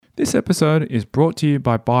This episode is brought to you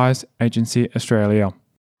by Buyers Agency Australia.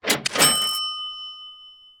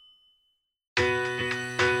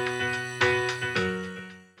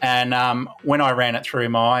 And when I ran it through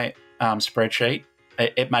my spreadsheet,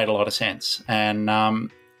 it made a lot of sense, and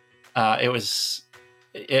it was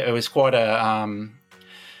quite a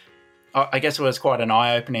I guess it was quite an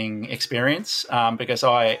eye-opening experience because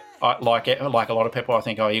I like a lot of people, I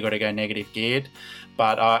think, you got to go negative geared,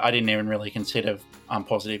 but I didn't even really consider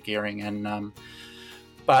positive gearing, and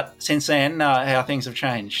but since then, how things have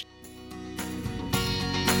changed.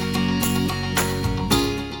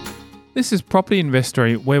 This is Property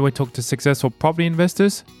Investory, where we talk to successful property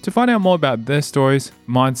investors to find out more about their stories,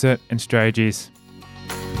 mindset, and strategies.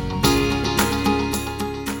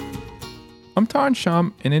 I'm Taran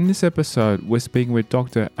Sham, and in this episode, we're speaking with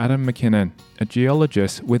Dr. Adam McKinnon, a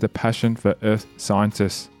geologist with a passion for earth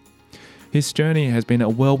sciences. His journey has been a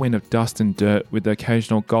whirlwind of dust and dirt with the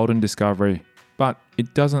occasional golden discovery, but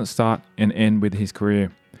it doesn't start and end with his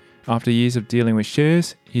career. After years of dealing with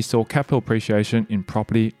shares, he saw capital appreciation in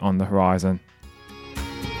property on the horizon.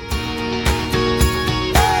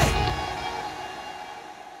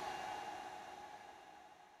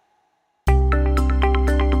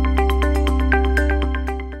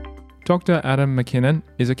 Dr. Adam McKinnon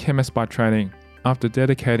is a chemist by training, after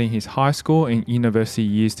dedicating his high school and university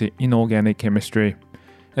years to inorganic chemistry.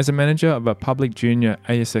 As a manager of a public junior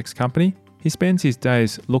ASX company, he spends his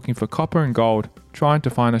days looking for copper and gold, trying to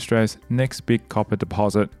find Australia's next big copper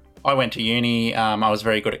deposit. I went to uni. I was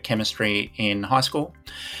very good at chemistry in high school,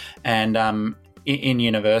 and in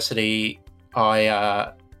university,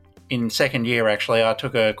 in second year actually, I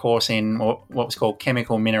took a course in what was called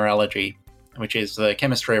chemical mineralogy, which is the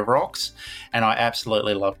chemistry of rocks, and I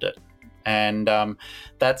absolutely loved it. And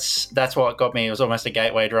that's what got me. It was almost a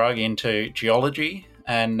gateway drug into geology,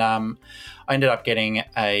 and I ended up getting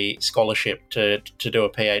a scholarship to do a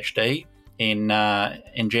PhD in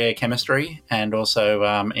geochemistry and also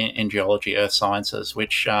in geology, earth sciences,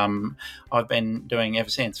 which I've been doing ever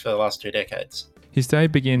since for the last 2 decades. His day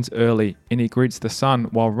begins early, and he greets the sun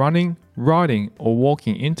while running, riding, or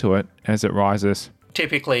walking into it as it rises.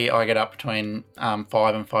 Typically, I get up between 5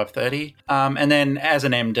 and 5:30. And then as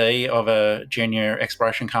an MD of a junior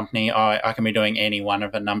exploration company, I can be doing any one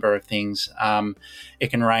of a number of things. It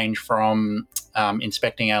can range from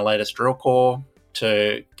inspecting our latest drill core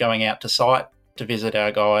to going out to site to visit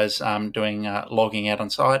our guys, doing logging out on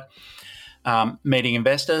site, meeting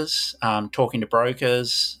investors, talking to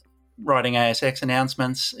brokers, writing ASX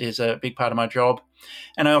announcements is a big part of my job.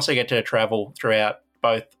 And I also get to travel throughout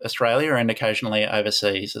both Australia and occasionally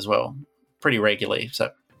overseas as well, pretty regularly. So,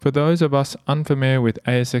 for those of us unfamiliar with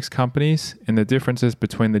ASX companies and the differences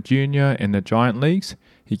between the junior and the giant leagues,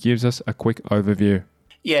 he gives us a quick overview.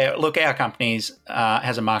 Yeah, look, our company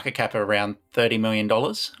has a market cap of around $30 million,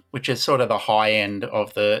 which is sort of the high end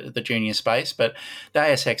of the junior space. But the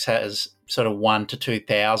ASX has sort of 1,000 to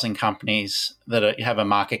 2,000 companies that have a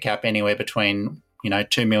market cap anywhere between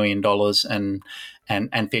 $2 million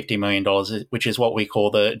and $50 million, which is what we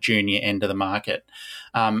call the junior end of the market.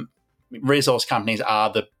 Resource companies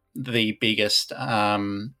are the biggest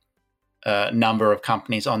number of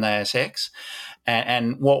companies on the ASX.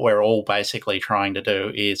 And what we're all basically trying to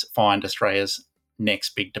do is find Australia's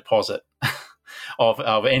next big deposit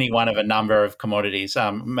of any one of a number of commodities,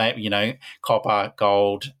 copper,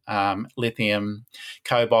 gold, lithium,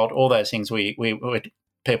 cobalt, all those things we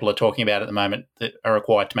people are talking about at the moment that are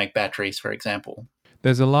required to make batteries, for example.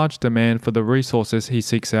 There's a large demand for the resources he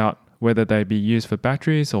seeks out, whether they be used for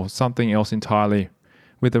batteries or something else entirely.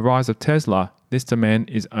 With the rise of Tesla, this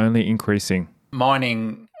demand is only increasing.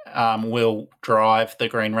 Mining will drive the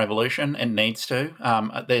green revolution and needs to.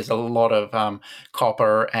 There's a lot of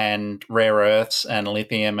copper and rare earths and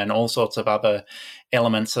lithium and all sorts of other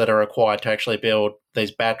elements that are required to actually build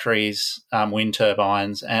these batteries, wind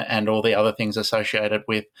turbines, and all the other things associated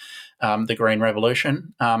with the green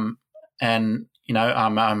revolution. And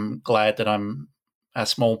I'm glad that I'm a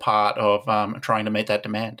small part of trying to meet that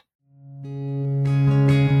demand.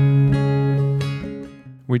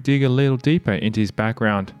 We dig a little deeper into his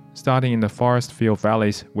background, starting in the forest field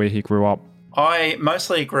valleys where he grew up. I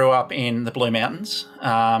mostly grew up in the Blue Mountains,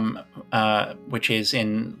 which is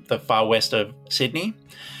in the far west of Sydney.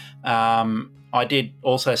 I did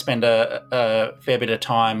also spend a fair bit of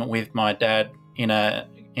time with my dad in a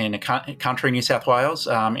country New South Wales,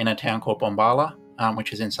 in a town called Bombala,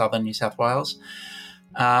 which is in southern New South Wales.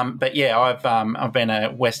 But yeah, I've been a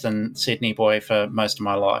Western Sydney boy for most of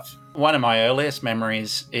my life. One of my earliest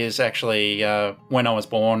memories is actually when I was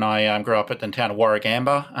born. I grew up at the town of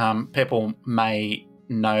Warragamba. People may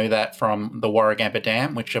know that from the Warragamba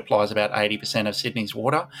Dam, which supplies about 80% of Sydney's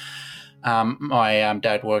water. My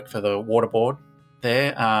dad worked for the water board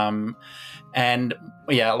there. And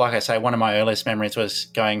yeah, like I say, one of my earliest memories was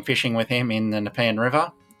going fishing with him in the Nepean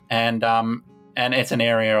River. And it's an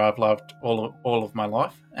area I've loved all of my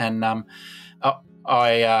life. And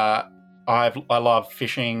I love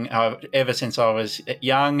fishing ever since I was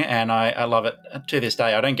young, and I love it to this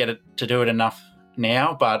day. I don't get it to do it enough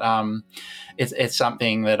now, but it's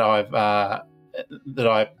something that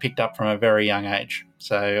I picked up from a very young age.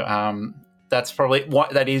 So that's probably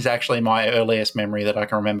that is actually my earliest memory that I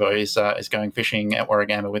can remember is going fishing at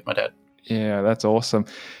Warragamba with my dad. Yeah, that's awesome.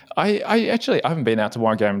 I actually haven't been out to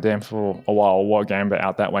Warragamba Dam for a while. Warragamba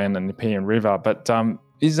out that way in the Nepean River, but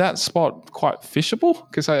is that spot quite fishable?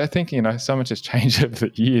 Because I think, so much has changed over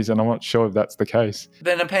the years, and I'm not sure if that's the case.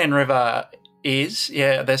 The Nepean River is,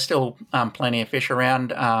 yeah, there's still plenty of fish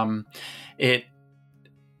around. It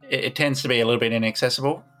tends to be a little bit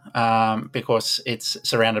inaccessible because it's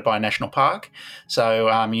surrounded by a national park. So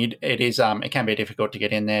it can be difficult to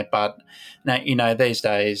get in there. But these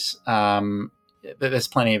days there's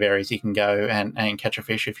plenty of areas you can go and catch a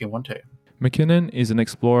fish if you want to. McKinnon is an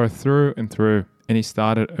explorer through and through, and he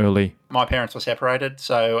started early. My parents were separated,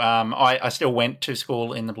 so I still went to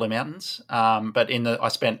school in the Blue Mountains, but I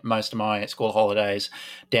spent most of my school holidays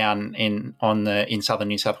down in southern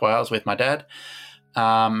New South Wales with my dad.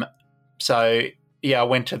 So yeah, I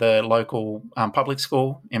went to the local public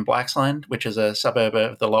school in Blaxland, which is a suburb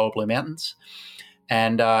of the lower Blue Mountains,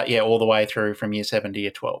 and all the way through from year 7 to year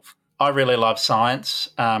 12. I really loved science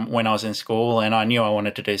when I was in school, and I knew I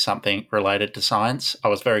wanted to do something related to science. I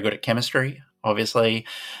was very good at chemistry, obviously,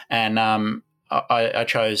 and I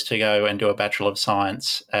chose to go and do a Bachelor of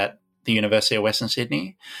Science at the University of Western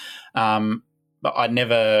Sydney. But I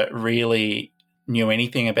never really knew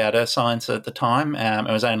anything about earth science at the time.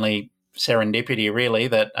 It was only serendipity, really,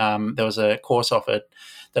 that there was a course offered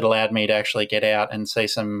that allowed me to actually get out and see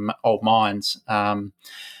some old mines.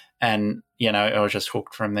 And, I was just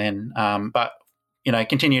hooked from then. But,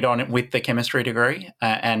 continued on with the chemistry degree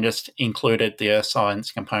and just included the earth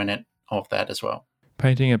science component of that as well.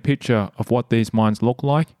 Painting a picture of what these mines look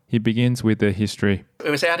like, he begins with their history. It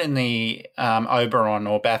was out in the Oberon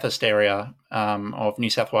or Bathurst area of New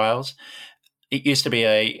South Wales. It used to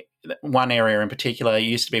be one area in particular,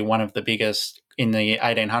 used to be one of the biggest in the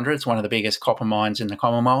 1800s, one of the biggest copper mines in the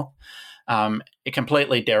Commonwealth. It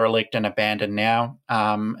completely derelict and abandoned now,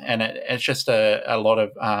 and it's just a lot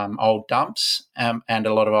of old dumps and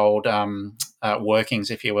a lot of old workings,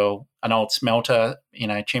 if you will, an old smelter,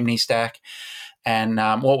 chimney stack. And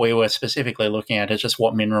what we were specifically looking at is just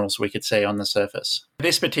what minerals we could see on the surface.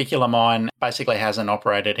 This particular mine basically hasn't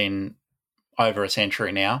operated in over a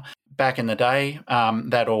century now. Back in the day,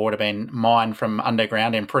 that ore would have been mined from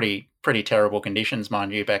underground in pretty terrible conditions,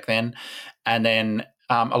 mind you, back then. And then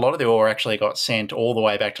a lot of the ore actually got sent all the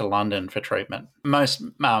way back to London for treatment. Most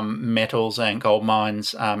metals and gold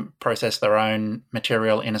mines process their own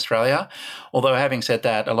material in Australia. Although having said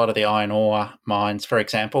that, a lot of the iron ore mines, for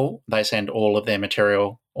example, they send all of their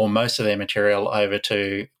material or most of their material over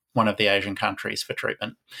to one of the Asian countries for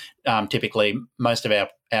treatment. Typically, most of our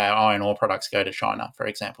iron ore products go to China, for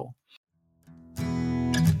example.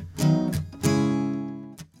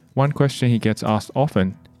 One question he gets asked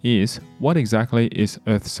often is, what exactly is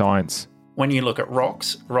earth science? When you look at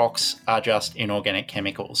rocks are just inorganic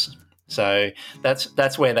chemicals. So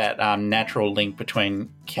that's where that natural link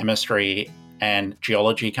between chemistry and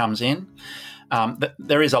geology comes in.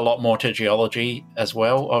 There is a lot more to geology as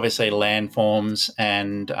well. Obviously, landforms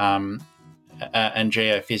and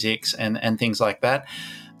geophysics and things like that.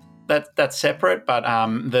 That's separate, but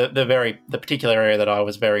the particular area that I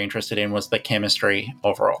was very interested in was the chemistry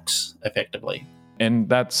of rocks, effectively. And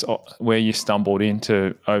that's where you stumbled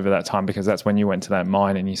into over that time, because that's when you went to that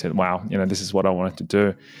mine and you said, wow, this is what I wanted to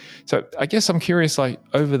do. So I guess I'm curious,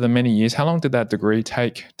 over the many years, how long did that degree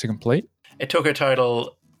take to complete? It took a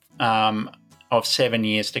total of 7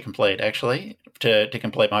 years to complete, actually, to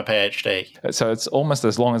complete my PhD. So it's almost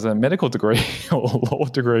as long as a medical degree or law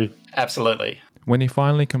degree. Absolutely. When he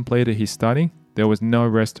finally completed his study, there was no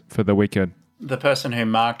rest for the wicked. The person who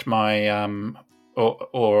marked my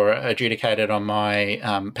or adjudicated on my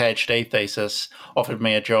PhD thesis offered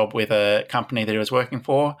me a job with a company that he was working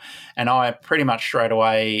for, and I pretty much straight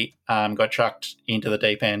away got chucked into the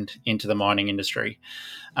deep end, into the mining industry.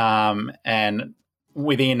 And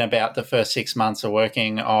within about the first 6 months of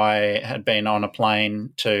working, I had been on a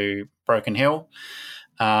plane to Broken Hill,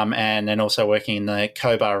 and then also working in the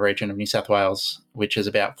Cobar region of New South Wales, which is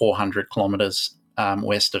about 400 kilometres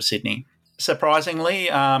west of Sydney. Surprisingly,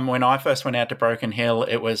 when I first went out to Broken Hill,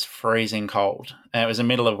 it was freezing cold. It was the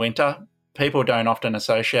middle of winter. People don't often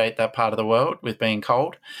associate that part of the world with being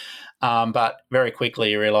cold, but very quickly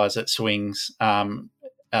you realise it swings.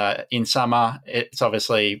 In summer, it's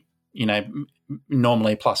obviously,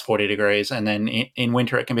 normally plus 40 degrees, and then in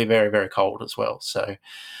winter it can be very, very cold as well. So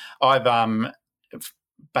I've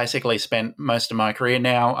basically spent most of my career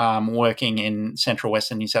now working in central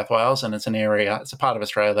western New South Wales, and it's a part of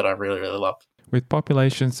Australia that I really, really love. With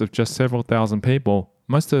populations of just several thousand people,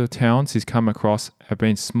 most of the towns he's come across have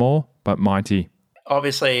been small but mighty.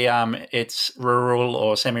 Obviously, it's rural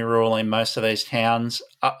or semi-rural in most of these towns.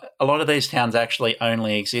 A lot of these towns actually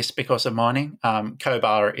only exist because of mining.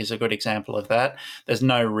 Cobar is a good example of that. There's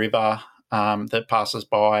no river that passes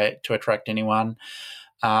by to attract anyone.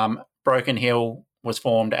 Broken Hill was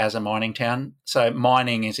formed as a mining town. So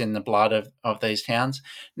mining is in the blood of these towns.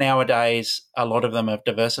 Nowadays, a lot of them have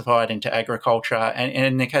diversified into agriculture. And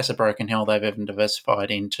in the case of Broken Hill, they've even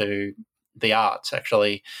diversified into the arts,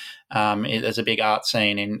 actually. There's a big art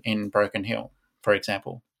scene in Broken Hill, for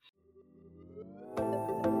example.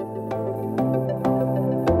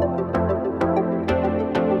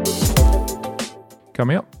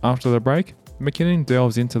 Coming up after the break, McKinnon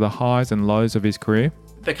delves into the highs and lows of his career.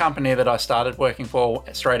 The company that I started working for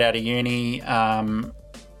straight out of uni,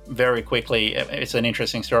 very quickly, it's an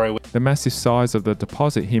interesting story. The massive size of the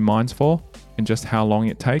deposit he mines for and just how long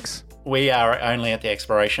it takes. We are only at the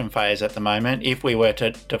exploration phase at the moment. If we were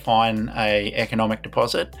to define an economic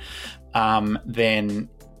deposit, then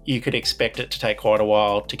you could expect it to take quite a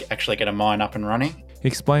while to actually get a mine up and running. He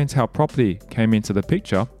explains how property came into the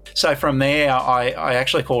picture. So from there, I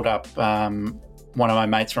actually called up one of my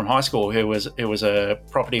mates from high school who was a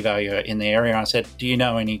property valuer in the area. I said, "Do you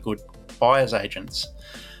know any good buyer's agents?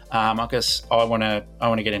 I guess I want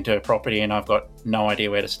to get into a property and I've got no idea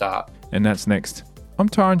where to start." And that's next. I'm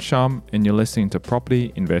Tyron Shum and you're listening to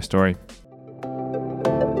Property Investory.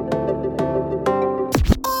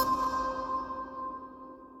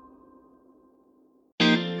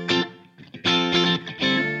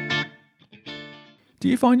 Do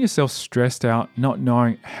you find yourself stressed out not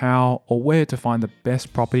knowing how or where to find the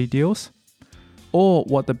best property deals? Or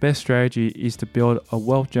what the best strategy is to build a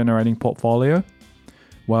wealth-generating portfolio?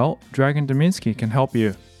 Well, Dragan Dominski can help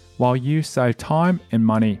you while you save time and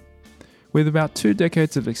money. With about 2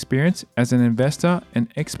 decades of experience as an investor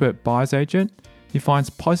and expert buyer's agent, he finds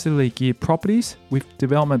positively geared properties with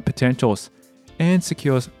development potentials and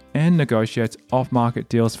secures and negotiates off-market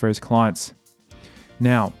deals for his clients.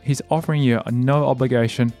 Now, he's offering you a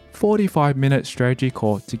no-obligation 45-minute strategy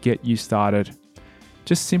call to get you started.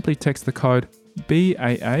 Just simply text the code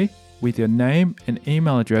BAA with your name and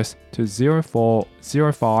email address to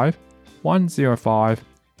 0405 105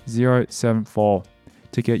 074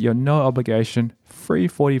 to get your no-obligation free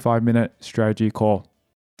 45-minute strategy call.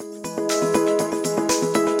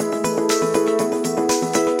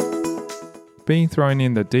 Being thrown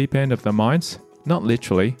in the deep end of the mines, not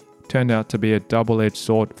literally, turned out to be a double-edged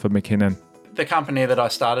sword for McKinnon. The company that I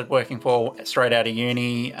started working for straight out of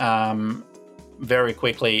uni, very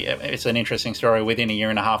quickly, it's an interesting story. Within a year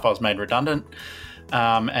and a half, I was made redundant.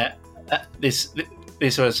 This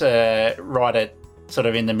was right at sort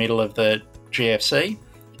of in the middle of the GFC,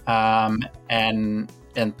 and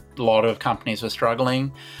a lot of companies were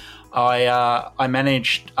struggling. I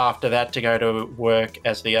managed after that to go to work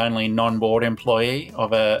as the only non-board employee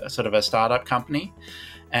of a sort of a startup company.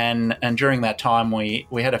 And during that time, we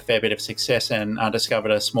had a fair bit of success and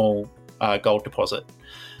discovered a small gold deposit.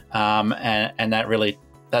 And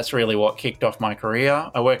that's really what kicked off my career.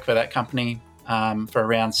 I worked for that company for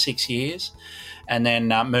around 6 years, and then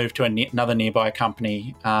moved to another nearby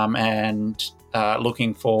company and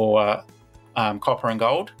looking for copper and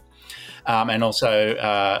gold, and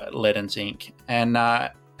also lead and zinc. And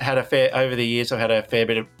over the years, I've had a fair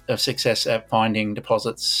bit of success at finding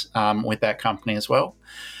deposits with that company as well.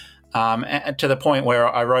 And to the point where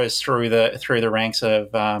I rose through the ranks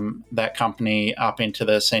of that company up into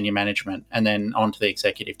the senior management and then onto the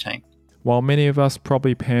executive team. While many of us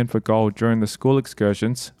probably panned for gold during the school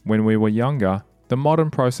excursions when we were younger, the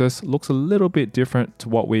modern process looks a little bit different to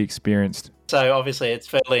what we experienced. So obviously it's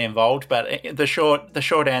fairly involved, but the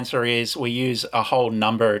short answer is we use a whole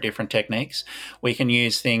number of different techniques. We can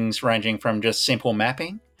use things ranging from just simple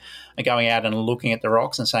mapping, going out and looking at the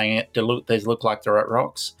rocks and saying, these look like the right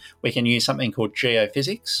rocks. We can use something called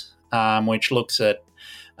geophysics, which looks at,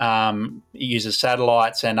 uses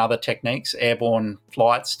satellites and other techniques, airborne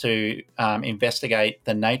flights to investigate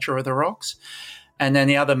the nature of the rocks. And then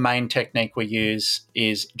the other main technique we use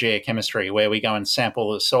is geochemistry, where we go and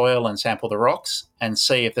sample the soil and sample the rocks and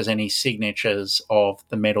see if there's any signatures of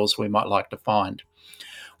the metals we might like to find.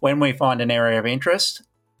 When we find an area of interest,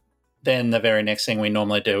 then the very next thing we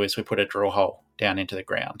normally do is we put a drill hole down into the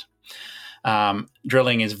ground.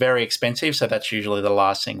 Drilling is very expensive, so that's usually the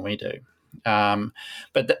last thing we do.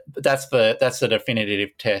 But that's the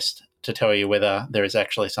definitive test to tell you whether there is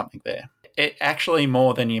actually something there. It actually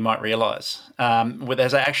more than you might realise.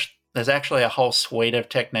 There's actually a whole suite of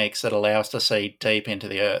techniques that allow us to see deep into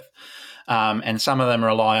the earth. And some of them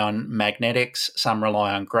rely on magnetics, some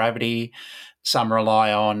rely on gravity, some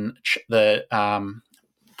rely on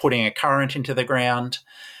putting a current into the ground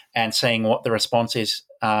and seeing what the response is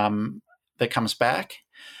that comes back.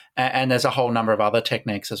 And there's a whole number of other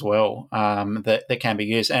techniques as well that can be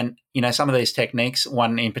used. And, some of these techniques,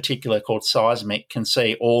 one in particular called seismic, can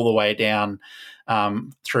see all the way down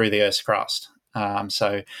through the Earth's crust.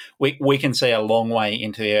 So we can see a long way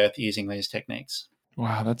into the Earth using these techniques.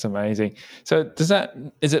 Wow, that's amazing. So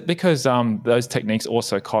is it because those techniques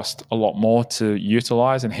also cost a lot more to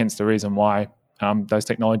utilize, and hence the reason why those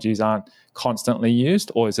technologies aren't constantly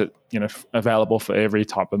used? Or is it available for every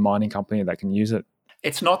type of mining company that can use it?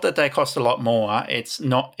 It's not that they cost a lot more. It's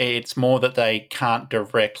more that they can't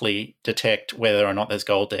directly detect whether or not there's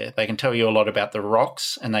gold there. They can tell you a lot about the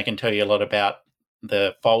rocks, and they can tell you a lot about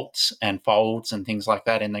the faults and folds and things like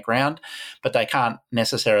that in the ground, but they can't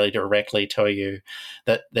necessarily directly tell you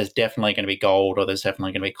that there's definitely going to be gold or there's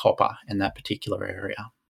definitely going to be copper in that particular area.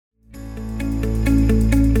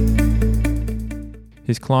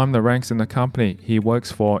 He's climbed the ranks in the company he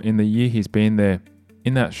works for in the year he's been there.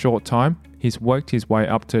 In that short time, he's worked his way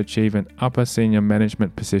up to achieve an upper senior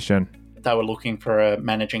management position. They were looking for a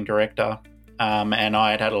managing director, and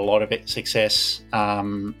I had a lot of success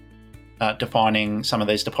defining some of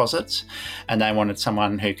these deposits, and they wanted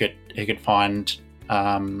someone who could find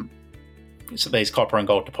these copper and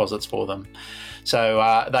gold deposits for them.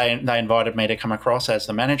 So they invited me to come across as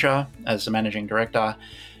the manager, as the managing director,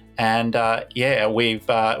 and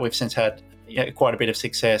we've since had quite a bit of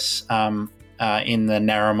success in the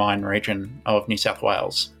Narromine region of New South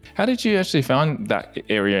Wales. How did you actually find that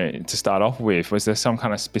area to start off with? Was there some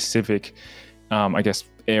kind of specific,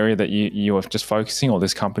 area that you were just focusing, or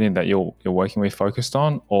this company that you're working with focused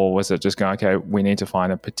on? Or was it just going, okay, we need to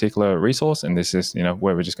find a particular resource and this is,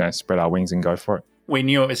 where we're just going to spread our wings and go for it? We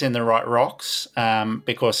knew it was in the right rocks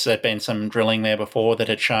because there'd been some drilling there before that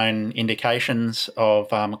had shown indications of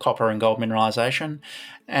copper and gold mineralisation.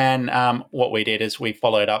 And what we did is we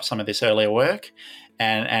followed up some of this earlier work,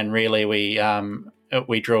 and really we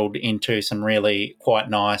drilled into some really quite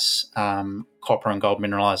nice copper and gold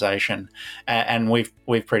mineralisation. And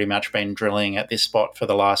we've pretty much been drilling at this spot for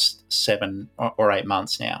the last 7 or 8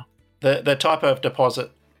 months now. The type of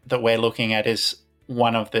deposit that we're looking at is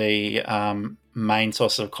one of the main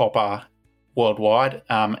sources of copper worldwide.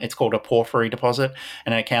 It's called a porphyry deposit,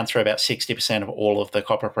 and it accounts for about 60% of all of the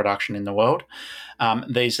copper production in the world.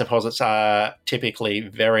 These deposits are typically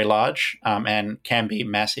very large and can be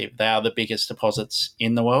massive. They are the biggest deposits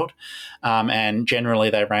in the world, and generally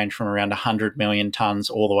they range from around 100 million tonnes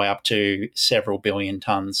all the way up to several billion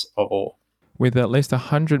tonnes of ore. With at least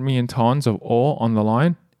 100 million tonnes of ore on the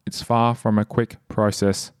line, it's far from a quick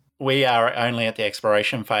process. We are only at the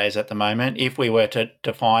exploration phase at the moment. If we were to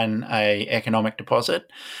define an economic deposit,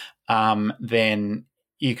 then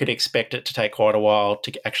you could expect it to take quite a while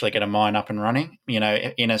to actually get a mine up and running.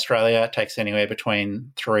 In Australia, it takes anywhere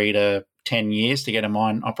between 3 to 10 years to get a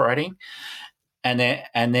mine operating. And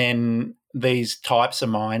then these types of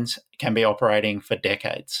mines can be operating for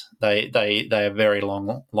decades. They are very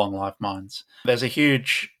long life mines. There's a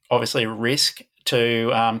huge, obviously, risk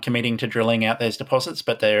to committing to drilling out these deposits,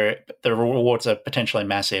 but the rewards are potentially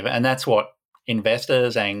massive, and that's what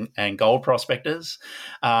investors and gold prospectors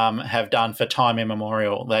have done for time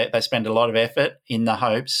immemorial. They spend a lot of effort in the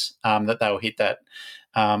hopes that they'll hit that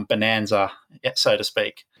bonanza, so to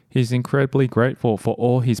speak. He's incredibly grateful for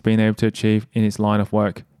all he's been able to achieve in his line of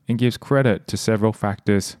work and gives credit to several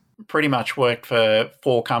factors. Pretty much worked for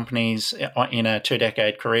 4 companies in a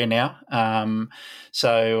 2-decade career now. And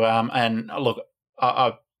look,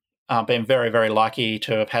 I've been very, very lucky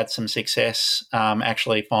to have had some success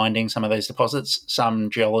actually finding some of these deposits.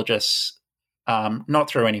 Some geologists, not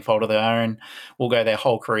through any fault of their own, will go their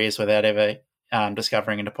whole careers without ever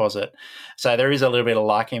discovering a deposit. So there is a little bit of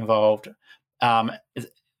luck involved.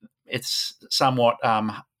 It's somewhat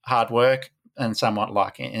hard work and somewhat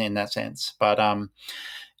luck in that sense. But,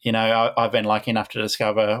 I've been lucky enough to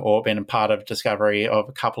discover or been a part of discovery of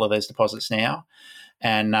a couple of these deposits now.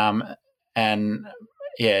 And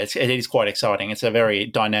it is quite exciting. It's a very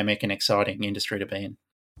dynamic and exciting industry to be in.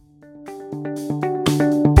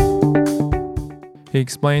 He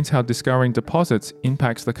explains how discovering deposits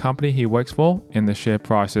impacts the company he works for and the share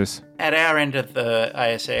prices. At our end of the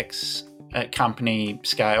ASX company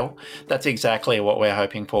scale, that's exactly what we're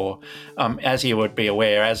hoping for. As you would be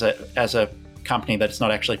aware, as a company that's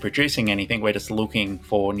not actually producing anything, we're just looking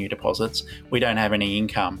for new deposits. We don't have any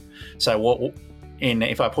income. So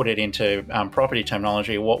if I put it into property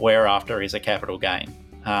terminology, what we're after is a capital gain.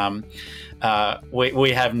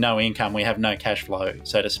 We have no income, we have no cash flow,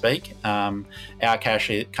 so to speak. Our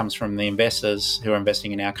cash comes from the investors who are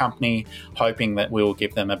investing in our company, hoping that we will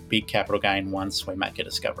give them a big capital gain once we make a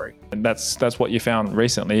discovery. And that's what you found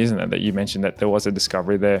recently, isn't it? That you mentioned that there was a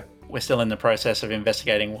discovery there. We're still in the process of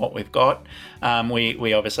investigating what we've got.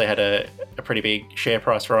 We obviously had a pretty big share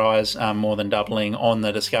price rise, more than doubling on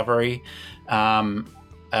the discovery.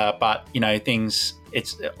 But things.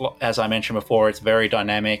 It's, as I mentioned before, it's very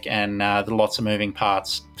dynamic, and there are lots of moving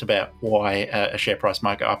parts about why a share price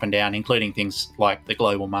might go up and down, including things like the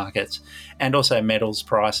global markets and also metals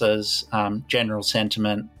prices, general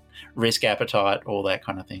sentiment, risk appetite, all that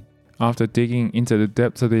kind of thing. After digging into the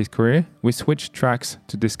depths of his career, we switched tracks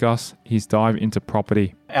to discuss his dive into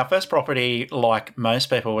property. Our first property, like most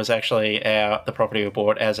people, was actually the property we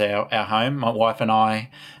bought as our home, my wife and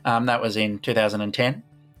I. That was in 2010.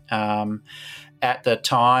 At the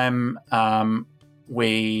time,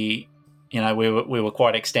 we were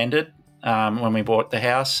quite extended when we bought the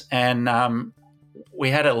house, and we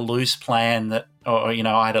had a loose plan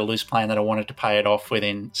I had a loose plan that I wanted to pay it off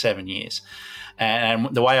within 7 years.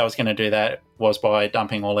 And the way I was going to do that was by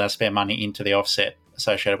dumping all our spare money into the offset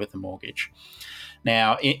associated with the mortgage.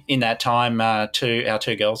 Now, in that time, our two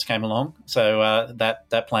girls came along, so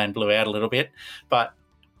that plan blew out a little bit. But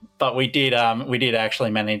we did actually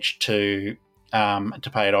manage to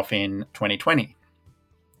pay it off in 2020.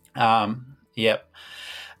 Yep,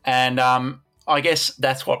 and I guess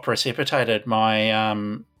that's what precipitated my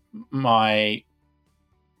my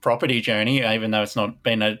property journey, even though it's not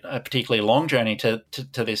been a particularly long journey to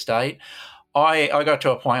this date. I got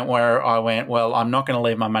to a point where I went, well, I'm not going to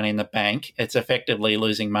leave my money in the bank. It's effectively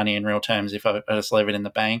losing money in real terms if I just leave it in the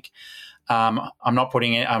bank. I'm not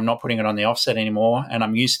putting it on the offset anymore, and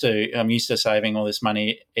I'm used to saving all this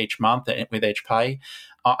money each month with each pay.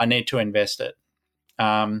 I need to invest it.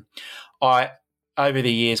 Over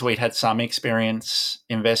the years, we'd had some experience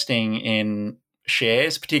investing in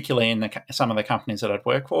shares, particularly in some of the companies that I'd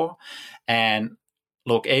work for. And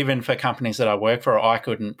look, even for companies that I work for, I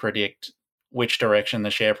couldn't predict which direction the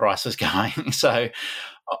share price is going. So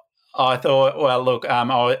I thought, well, look,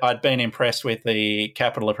 I'd been impressed with the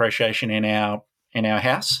capital appreciation in our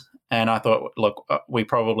house, and I thought, look, we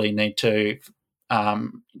probably need to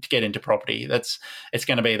get into property. It's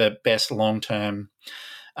going to be the best long-term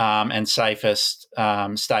and safest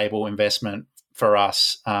stable investment for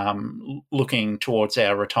us, looking towards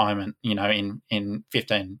our retirement, in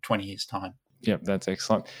 15, 20 years' time. Yep, that's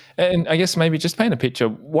excellent. And I guess maybe just paint a picture.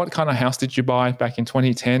 What kind of house did you buy back in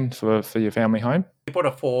 2010 for your family home? We bought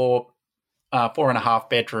a four and a half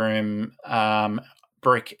bedroom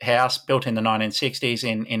brick house built in the 1960s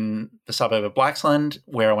in the suburb of Blaxland,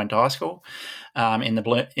 where I went to high school, in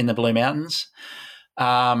the Blue Mountains.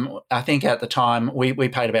 I think at the time we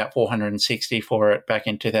paid about $460 for it back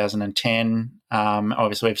in 2010.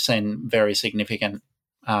 Obviously, we've seen very significant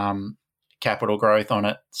capital growth on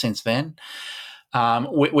it since then.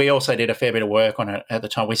 We also did a fair bit of work on it at the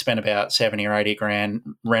time. We spent about 70 or 80 grand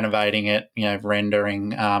renovating it,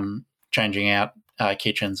 rendering, changing out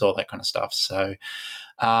kitchens, all that kind of stuff. So,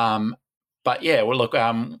 but yeah, well, look,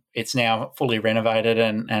 it's now fully renovated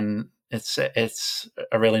and it's a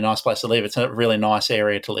really nice place to live. It's a really nice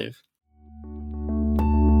area to live.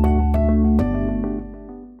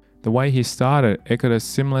 The way he started echoed a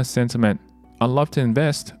similar sentiment. I'd love to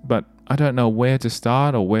invest, but I don't know where to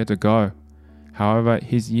start or where to go. However,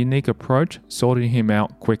 his unique approach sorted him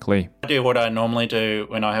out quickly. I do what I normally do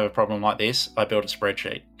when I have a problem like this. I build a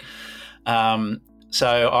spreadsheet.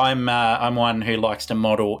 So I'm one who likes to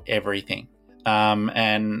model everything.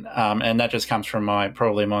 And that just comes from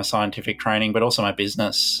probably my scientific training, but also my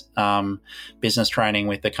business training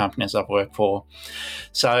with the companies I've worked for.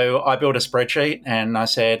 So I built a spreadsheet, and I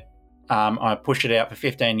said, I pushed it out for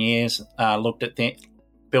 15 years,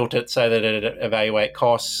 built it so that it evaluate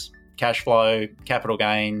costs, cash flow, capital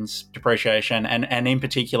gains, depreciation, and in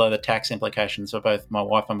particular the tax implications for both my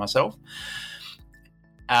wife and myself.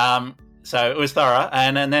 So it was thorough,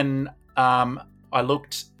 and then I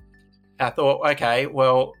thought, okay,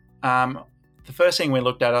 well, the the first thing we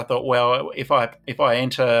looked at, I thought, well, if I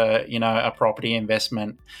enter, a property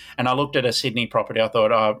investment, and I looked at a Sydney property, I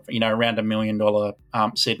thought, around $1 million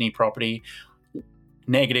Sydney property,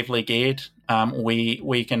 negatively geared,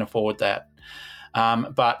 we can afford that.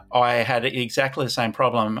 But I had exactly the same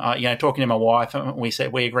problem. Talking to my wife,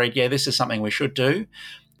 we agreed, this is something we should do,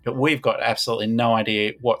 but we've got absolutely no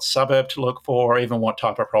idea what suburb to look for or even what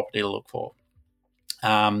type of property to look for.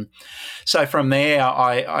 So from there,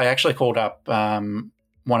 I actually called up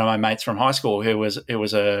one of my mates from high school who was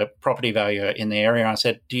a property valuer in the area. I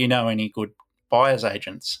said, "Do you know any good buyers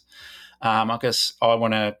agents? Because I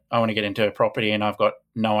want to get into a property and I've got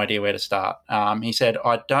no idea where to start." He said,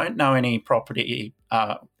 "I don't know any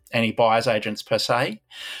buyers agents per se,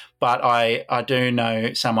 but I do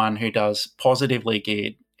know someone who does positively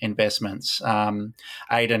geared investments,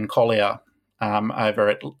 Aidan Collier over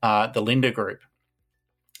at the Linda Group."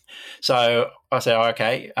 So I said,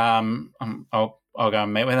 okay, I'll go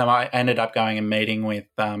and meet with them. I ended up going and meeting with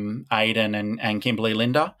Aidan and Kimberly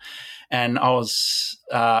Linda, and I was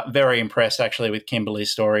very impressed actually with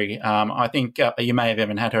Kimberly's story. I think you may have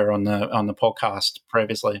even had her on the podcast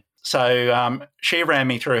previously. So she ran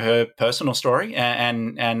me through her personal story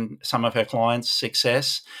and some of her clients'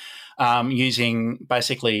 success using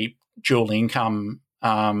basically dual income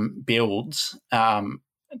builds and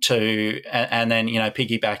then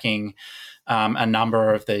piggybacking a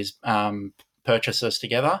number of these purchases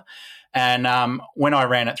together. And when I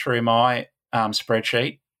ran it through my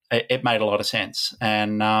spreadsheet, it made a lot of sense,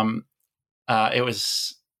 and it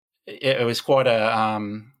was quite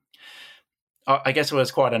I guess it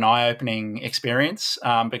was quite an eye-opening experience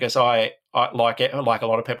because I like a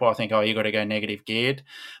lot of people, I think, you got to go negative geared,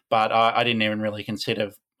 but I didn't even really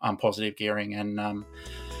consider positive gearing, and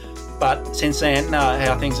but since then,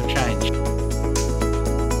 how things have changed.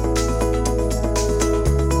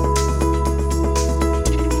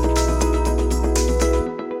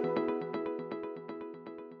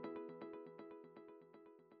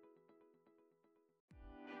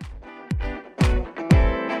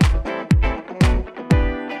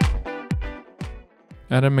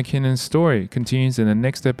 Adam McKinnon's story continues in the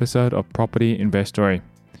next episode of Property Investory.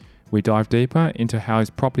 We dive deeper into how his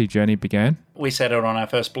property journey began. We settled on our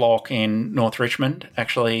first block in North Richmond,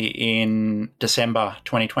 actually in December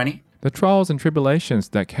 2020. The trials and tribulations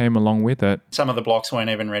that came along with it. Some of the blocks weren't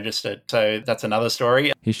even registered, so that's another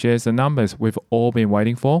story. He shares the numbers we've all been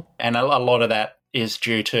waiting for. And a lot of that is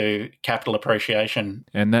due to capital appreciation.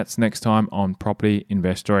 And that's next time on Property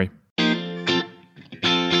Investory.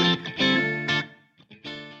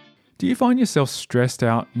 Do you find yourself stressed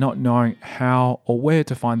out not knowing how or where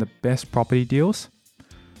to find the best property deals?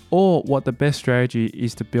 Or what the best strategy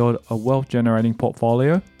is to build a wealth-generating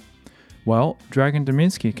portfolio? Well, Dragan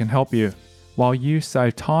Dominski can help you while you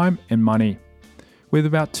save time and money. With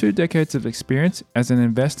about 2 decades of experience as an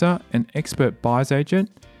investor and expert buyer's agent,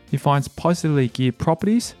 he finds positively geared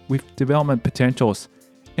properties with development potentials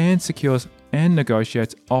and secures and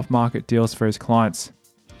negotiates off-market deals for his clients.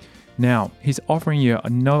 Now, he's offering you a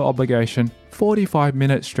no-obligation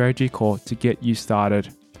 45-minute strategy call to get you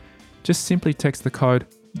started. Just simply text the code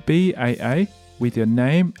BAA with your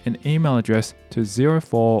name and email address to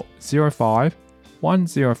 0405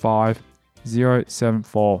 105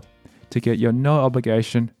 074 to get your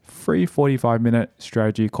no-obligation free 45-minute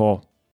strategy call.